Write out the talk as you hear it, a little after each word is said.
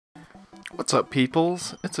What's up,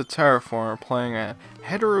 peoples? It's a aterraformer playing a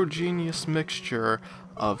heterogeneous mixture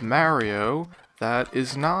of Mario that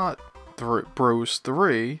is not Bros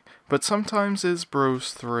 3, but sometimes is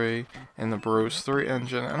Bros 3 in the Bros 3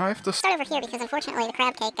 engine, and I have to start over here because unfortunately the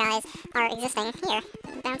crab cake guys are existing here.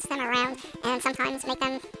 Bounce them around and sometimes make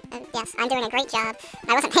them, yes, I'm doing a great job.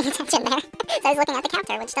 I wasn't paying attention there, so I was looking at the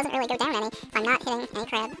counter, which doesn't really go down any if I'm not hitting any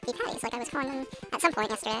crab patties like I was calling them at some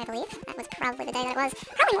point yesterday, I believe. That was probably the day that it was.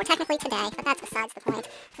 Probably more technically today, but that's besides the point.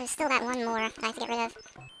 There's still that one more that I have to get rid of.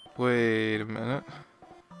 Wait a minute.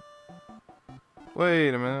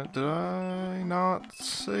 Wait a minute, did I not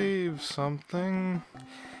save something?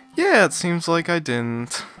 Yeah, it seems like I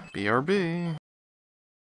didn't. BRB.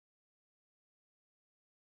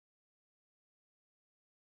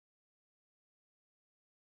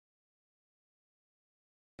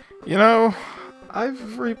 You know, I've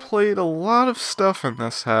replayed a lot of stuff in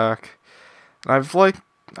this hack. I'd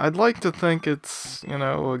like to think it's, you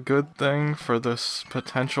know, a good thing for this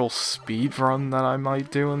potential speedrun that I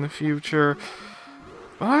might do in the future.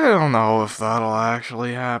 But I don't know if that'll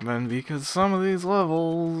actually happen, because some of these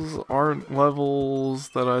levels aren't levels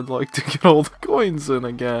that I'd like to get all the coins in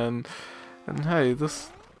again. And hey,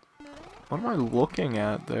 this... what am I looking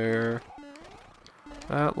at there?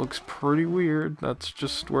 That looks pretty weird. That's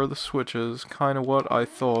just where the switch is. Kind of what I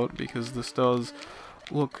thought, because this does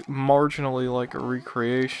look marginally like a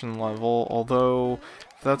recreation level, although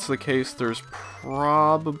if that's the case, there's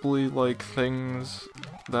probably like things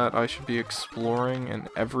that I should be exploring in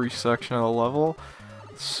every section of the level,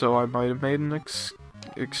 so I might have made an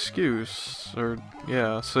excuse, or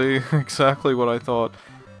yeah, see, exactly what I thought.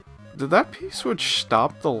 Did that P-switch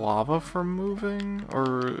stop the lava from moving,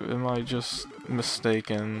 or am I just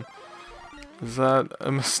mistaken? Is that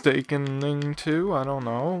a mistakening too? I don't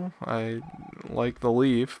know. I like the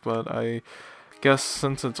leaf, but I guess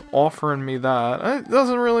since it's offering me that, it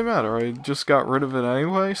doesn't really matter. I just got rid of it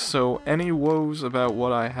anyway, so any woes about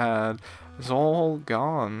what I had is all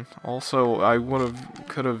gone. Also, I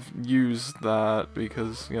could have used that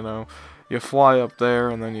because, you know, you fly up there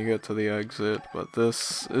and then you get to the exit, but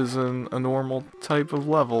this isn't a normal type of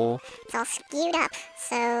level. It's all skewed up,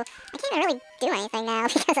 so I can't really do anything now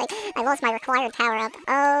because I lost my required power-up.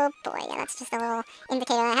 Oh boy, yeah, that's just a little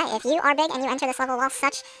indicator that, hey, if you are big and you enter this level while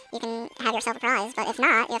such, you can have yourself a prize, but if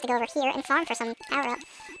not, you have to go over here and farm for some power-up.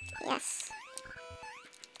 Yes.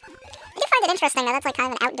 I do find it interesting that that's like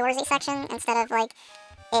kind of an outdoorsy section instead of like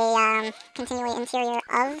a continually interior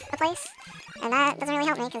of a place. And that doesn't really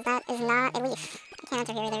help me, because that is not a leaf. I can't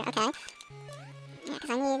enter here either, okay. Yeah, because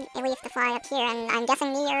I need a leaf to fly up here, and I'm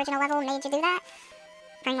guessing the original level made you do that?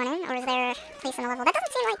 Bring one in, or is there a place in the level? That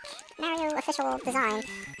doesn't seem like Mario official design.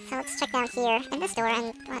 So let's check down here, in this door,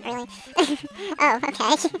 and what, really? Oh,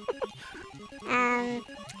 okay. Oh,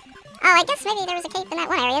 I guess maybe there was a cave in that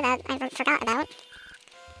one area that I forgot about.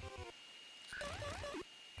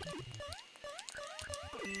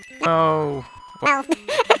 No. Well,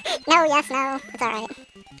 no, yes, no, it's alright.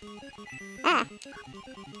 Ah.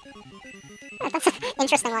 Oh, that's an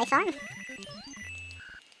interesting life farm.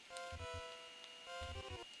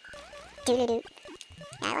 Doo-doo-doo.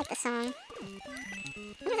 Yeah, I like this song. I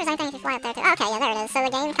wonder if there's anything if you fly up there too. Oh, okay, yeah, there it is. So the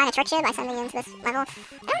game kind of tricks you by sending you into this level.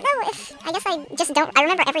 I don't know if... I guess I just don't... I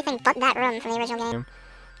remember everything but that room from the original game.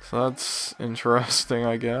 So that's interesting,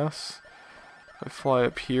 I guess. If I fly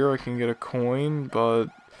up here, I can get a coin, but...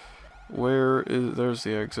 where is... there's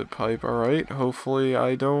the exit pipe, alright. Hopefully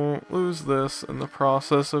I don't lose this in the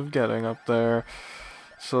process of getting up there.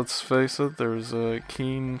 So let's face it, there's a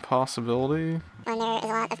keen possibility. When there is a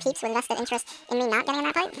lot of peeps with vested interest in me not getting in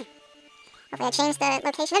that pipe. Hopefully I change the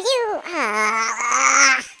location of you!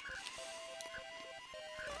 Ah.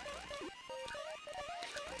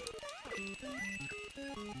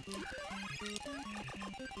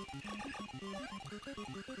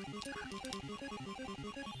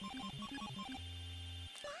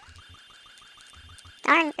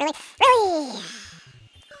 Darn, really? Really?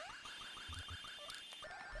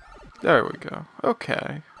 There we go.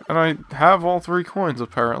 Okay. And I have all 3 coins,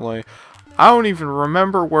 apparently. I don't even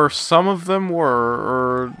remember where some of them were,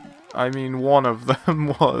 or... I mean, one of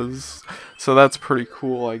them was. So that's pretty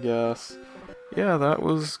cool, I guess. Yeah, that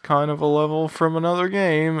was kind of a level from another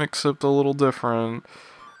game, except a little different.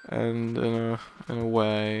 And in a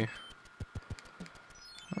way.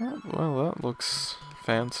 Oh, well, that looks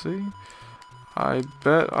fancy. I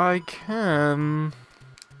bet I can...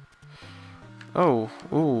 oh,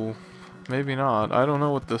 ooh. Maybe not. I don't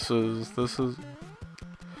know what this is. This is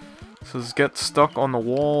get stuck on the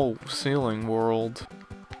wall ceiling world.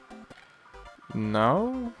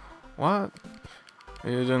 No? What?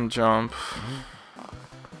 You didn't jump.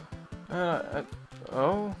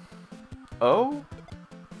 Oh? Oh?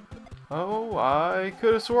 Oh, I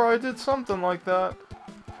could have swore I did something like that.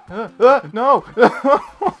 No!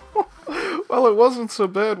 Well, it wasn't so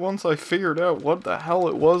bad once I figured out what the hell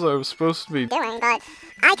it was I was supposed to be doing, but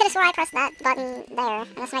I could have swore I pressed that button there.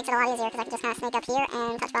 And this makes it a lot easier because I can just kind of sneak up here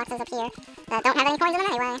and touch boxes up here that don't have any coins in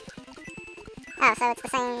them anyway. Oh, so it's the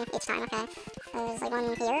same each time, okay. So there's like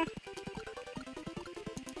one here.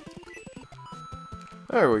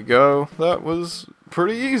 There we go. That was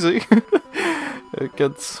pretty easy. It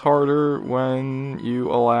gets harder when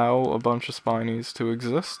you allow a bunch of spinies to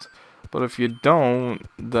exist. But if you don't,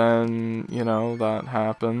 then, you know, that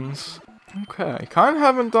happens. Okay, kind of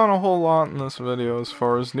haven't done a whole lot in this video as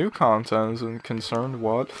far as new content is concerned.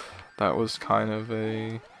 What? That was kind of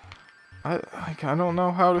a... I don't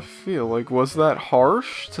know how to feel. Like, was that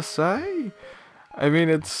harsh to say? I mean,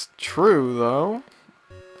 it's true, though.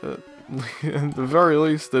 At the very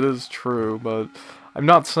least, it is true, but I'm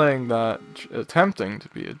not saying that attempting to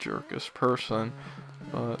be a jerkish person,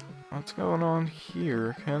 but what's going on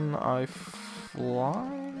here? Can I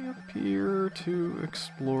fly up here to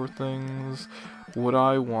explore things? Would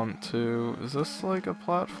I want to? Is this like a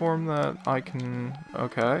platform that I can...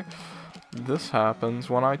 Okay. This happens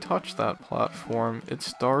when I touch that platform. It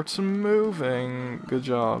starts moving. Good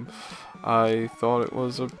job. I thought it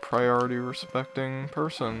was a priority respecting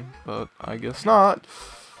person, but I guess not.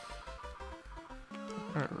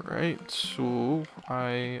 Alright, so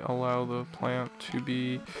I allow the plant to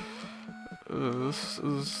be... this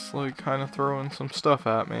is like kind of throwing some stuff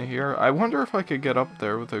at me here. I wonder if I could get up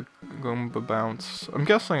there with a Goomba bounce. I'm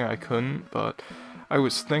guessing I couldn't, but I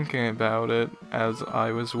was thinking about it as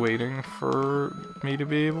I was waiting for me to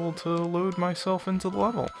be able to load myself into the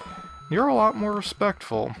level. You're a lot more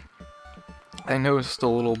respectful. I noticed a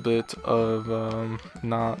little bit of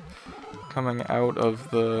not coming out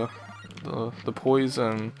of the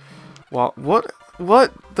poison. Well, what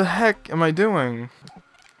the heck am I doing?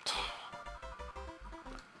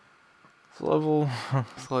 This level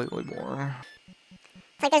slightly more.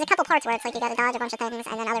 It's like there's a couple parts where it's like you gotta dodge a bunch of things,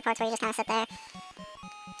 and then other parts where you just kind of sit there.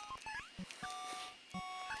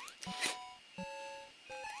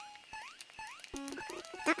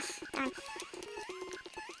 Darn.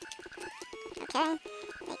 Okay,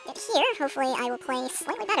 make it here. Hopefully I will play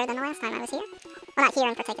slightly better than the last time I was here. Well, not here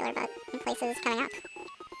in particular, but in places coming up.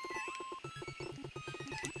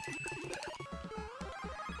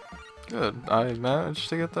 Good, I managed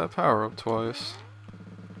to get that power up twice.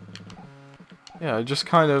 Yeah, I just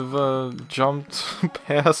kind of jumped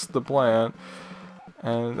past the plant,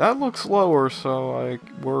 and that looks lower, so I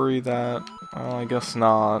worry that, well, I guess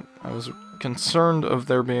not. I was concerned of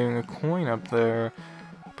there being a coin up there,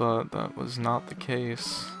 but that was not the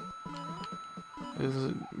case. Is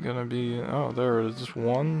it gonna be... oh, there it is,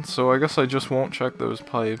 one. So I guess I just won't check those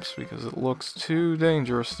pipes, because it looks too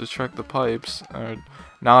dangerous to check the pipes.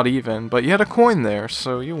 Not even, but you had a coin there,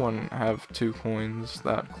 so you wouldn't have two coins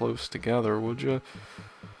that close together, would you?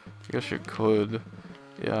 I guess you could.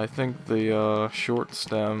 Yeah, I think the short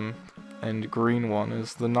stem and green one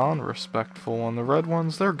is the non-respectful one. The red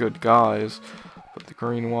ones, they're good guys, but the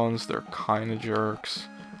green ones, they're kinda jerks.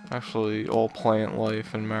 Actually, all plant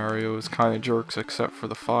life in Mario is kinda jerks except for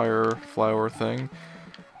the fire flower thing.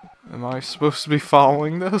 Am I supposed to be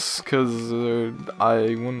following this? Because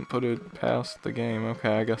I wouldn't put it past the game.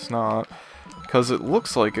 Okay, I guess not. Because it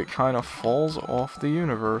looks like it kind of falls off the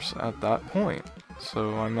universe at that point.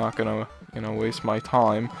 So I'm not gonna, you know, waste my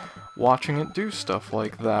time watching it do stuff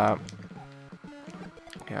like that.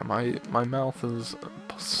 Yeah, my mouth is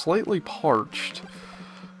slightly parched.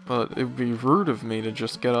 But it would be rude of me to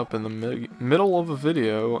just get up in the middle of a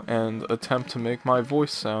video and attempt to make my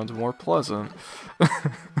voice sound more pleasant.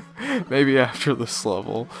 Maybe after this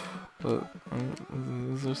level. But,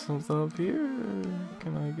 is there something up here?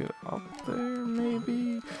 Can I get up there,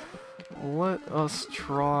 maybe? Let us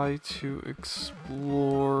try to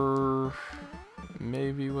explore...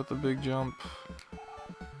 maybe with a big jump.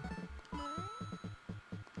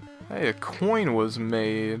 Hey, a coin was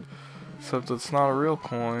made. Except it's not a real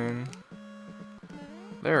coin.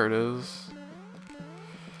 There it is.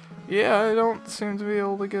 Yeah, I don't seem to be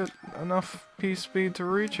able to get enough P-speed to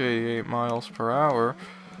reach 88 miles per hour.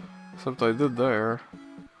 Except I did there.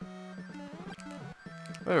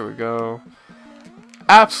 There we go.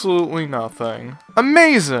 Absolutely nothing.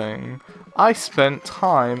 Amazing! I spent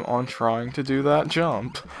time on trying to do that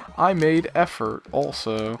jump. I made effort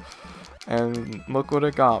also. And look what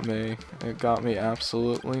it got me. It got me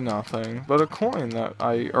absolutely nothing. But a coin that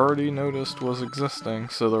I already noticed was existing,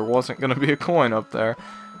 so there wasn't going to be a coin up there.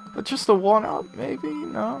 But just a 1-up, maybe?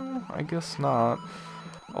 No, I guess not.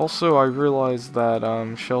 Also, I realized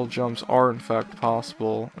that shell jumps are in fact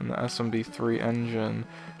possible in the SMB3 engine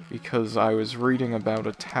because I was reading about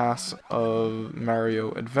a task of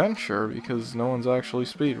Mario Adventure because no one's actually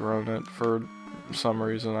speedrun it for some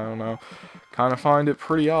reason, I don't know. Kind of find it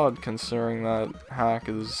pretty odd considering that hack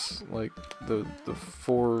is like the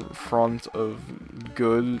forefront of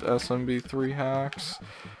good SMB3 hacks.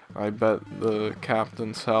 I bet the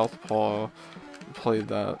Captain Southpaw played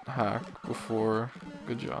that hack before.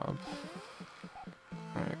 Good job.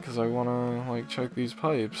 Because I want to like check these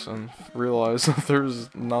pipes and realize that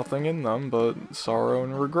there's nothing in them but sorrow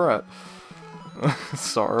and regret.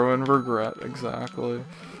 Sorrow and regret, exactly.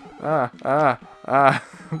 That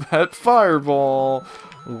fireball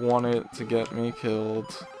wanted to get me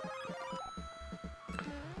killed.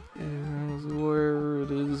 Is where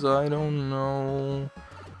it is, I don't know.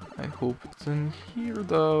 I hope it's in here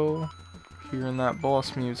though. Hearing that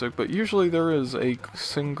boss music, but usually there is a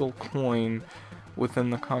single coin within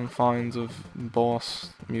the confines of boss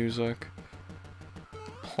music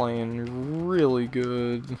playing really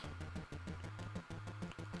good.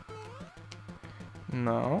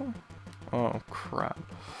 No? Oh crap.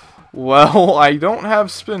 Well, I don't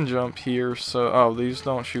have spin jump here, so oh, these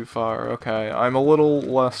don't shoot fire. Okay, I'm a little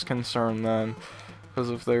less concerned then, because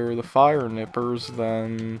if they were the fire nippers,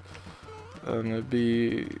 then it'd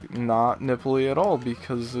be not nipply at all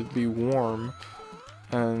because it'd be warm.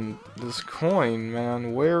 And this coin,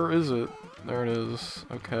 man, where is it? There it is.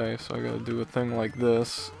 Okay, so I gotta do a thing like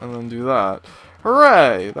this and then do that.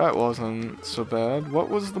 Hooray! That wasn't so bad. What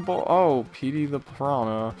was the ball? Oh, Petey the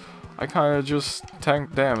Piranha. I kind of just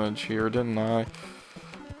tanked damage here, didn't I?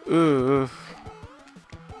 Ugh.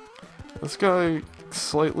 This guy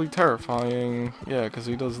slightly terrifying. Yeah, because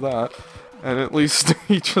he does that. And at least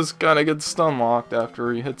he just kind of gets stun locked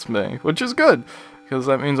after he hits me, which is good, because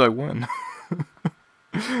that means I win.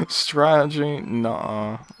 Strategy?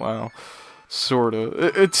 Nah. Well, sorta.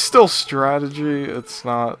 It's still strategy. It's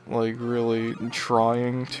not, like, really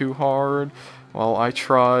trying too hard. Well, I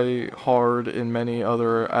try hard in many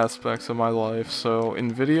other aspects of my life, so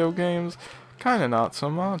in video games, kinda not so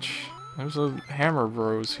much. There's a Hammer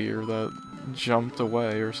Bros here that jumped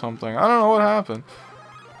away or something. I don't know what happened.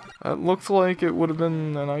 That looked like it would have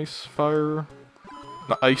been an ice fire.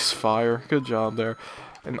 An ice fire. Good job there.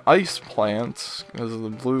 An ice plant because of the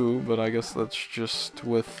blue, but I guess that's just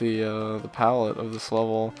with the palette of this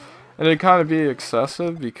level. And it'd kind of be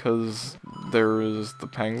excessive because there is the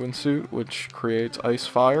penguin suit, which creates ice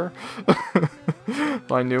fire.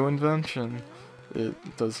 My new invention.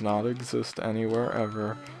 It does not exist anywhere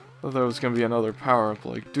ever. I thought there was going to be another power-up,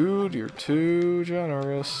 like, dude, you're too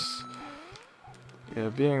generous. Yeah,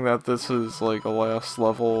 being that this is like a last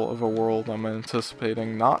level of a world, I'm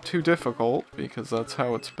anticipating not too difficult, because that's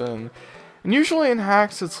how it's been. And usually in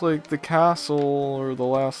hacks, it's like the castle or the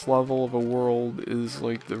last level of a world is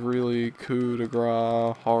like the really coup de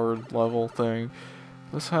grace, hard level thing.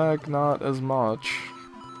 This hack, not as much.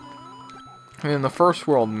 I mean, the first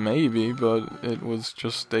world maybe, but it was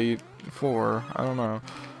just 8-4. I don't know.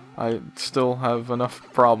 I still have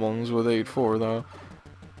enough problems with 8-4 though.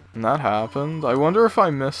 And that happened. I wonder if I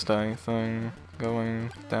missed anything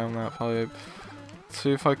going down that pipe. Let's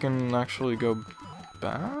see if I can actually go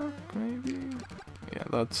back, maybe? Yeah,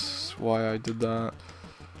 that's why I did that.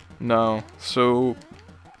 No. So,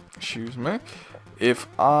 excuse me. If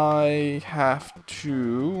I have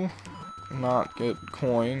to not get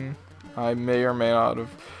coin, I may or may not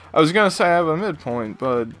have... I was gonna say I have a midpoint,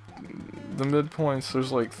 but the midpoints,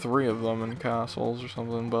 there's like 3 of them in castles or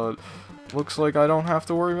something, but looks like I don't have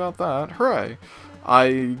to worry about that. Hooray!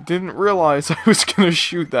 I didn't realize I was gonna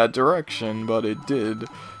shoot that direction, but it did,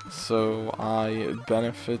 so I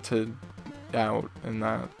benefited out in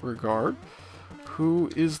that regard. Who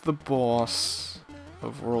is the boss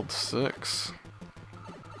of World 6?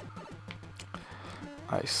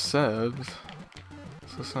 I said...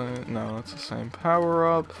 Is this no, it's the same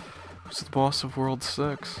power-up. Who's the boss of World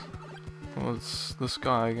 6? Well, it's this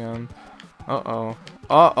guy again. Uh-oh.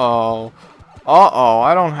 Uh-oh. Uh-oh,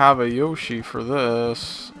 I don't have a Yoshi for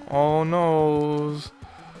this. Oh, no.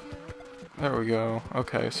 There we go.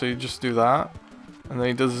 Okay, so you just do that. And then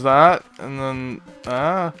he does that. And then...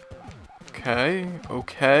 Okay.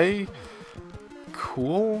 Okay.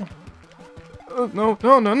 Cool. No,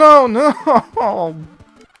 no, no, no, no! Oh,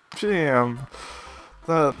 damn.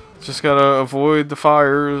 That... Just gotta avoid the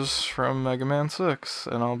fires from Mega Man 6,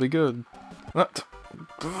 and I'll be good.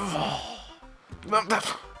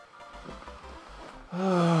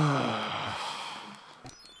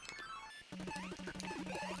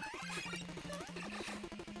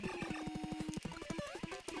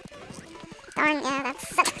 Darn, yeah, that's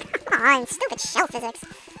such on, stupid shell physics.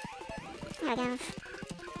 There we go.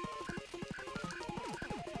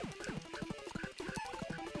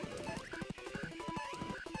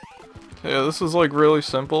 Yeah, this is like really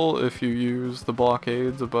simple if you use the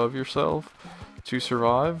blockades above yourself to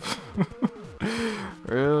survive.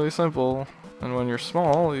 Really simple. And when you're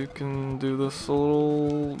small, you can do this a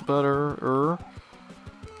little better.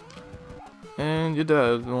 And you're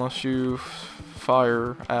dead unless you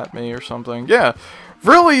fire at me or something. Yeah,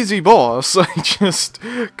 real easy boss. I just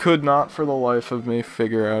could not for the life of me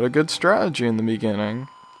figure out a good strategy in the beginning.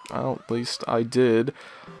 Well, at least I did.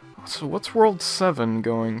 So what's World 7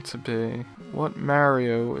 going to be? What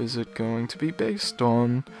Mario is it going to be based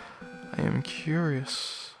on? I am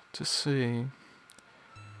curious to see.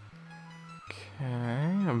 Okay,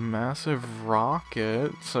 a massive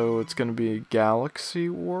rocket, so it's going to be Galaxy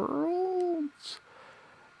Worlds?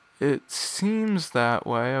 It seems that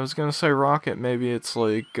way. I was going to say rocket, maybe it's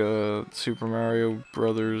like Super Mario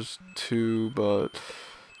Brothers 2, but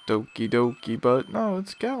Doki Doki, but no,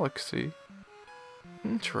 it's Galaxy.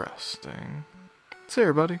 Interesting. See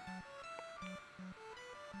you, buddy.